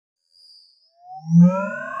Jump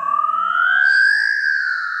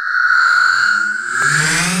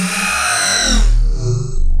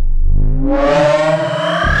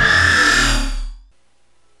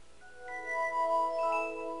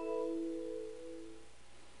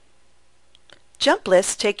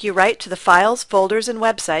lists take you right to the files, folders, and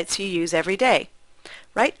websites you use every day.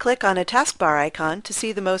 Right-click on a taskbar icon to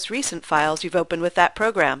see the most recent files you've opened with that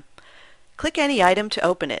program. Click any item to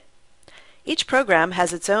open it. Each program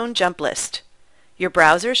has its own jump list. Your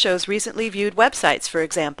browser shows recently viewed websites, for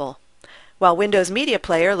example, while Windows Media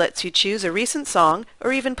Player lets you choose a recent song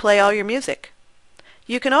or even play all your music.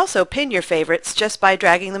 You can also pin your favorites just by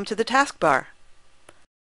dragging them to the taskbar.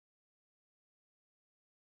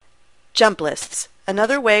 Jump lists,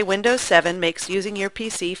 another way Windows 7 makes using your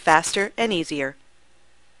PC faster and easier.